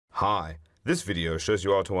Hi, this video shows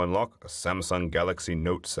you how to unlock a Samsung Galaxy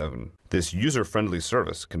Note 7. This user-friendly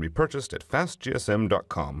service can be purchased at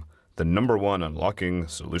FastGSM.com, the #1 unlocking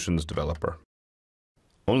solutions developer.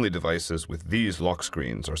 Only devices with these lock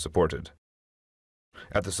screens are supported.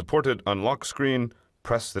 At the supported unlock screen,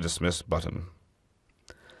 press the Dismiss button.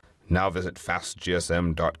 Now visit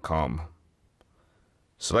FastGSM.com.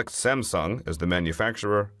 Select Samsung as the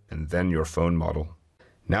manufacturer and then your phone model.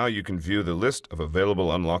 Now you can view the list of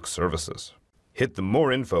available unlock services. Hit the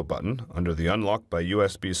More Info button under the Unlock by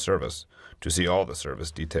USB service to see all the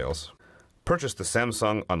service details. Purchase the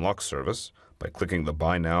Samsung Unlock service by clicking the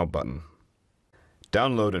Buy Now button.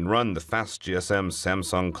 Download and run the FastGSM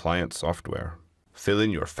Samsung Client software. Fill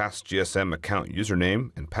in your FastGSM account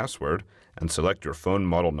username and password and select your phone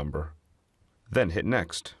model number. Then hit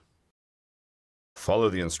Next. Follow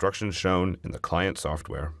the instructions shown in the client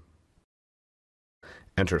software.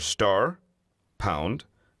 Enter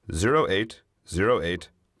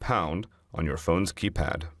 *#0808# on your phone's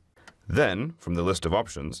keypad. Then, from the list of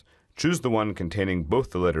options, choose the one containing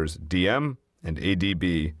both the letters DM and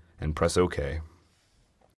ADB and press OK.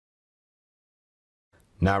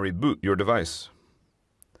 Now reboot your device.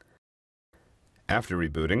 After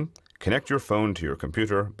rebooting, connect your phone to your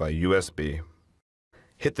computer by USB.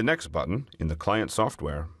 Hit the Next button in the client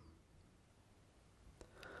software.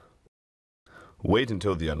 Wait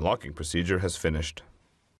until the unlocking procedure has finished.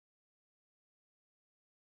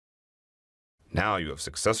 Now you have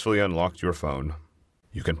successfully unlocked your phone.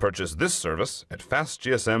 You can purchase this service at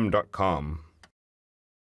FastGSM.com.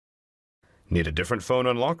 Need a different phone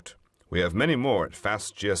unlocked? We have many more at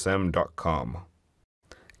FastGSM.com.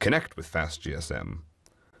 Connect with FastGSM.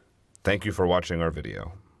 Thank you for watching our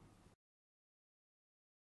video.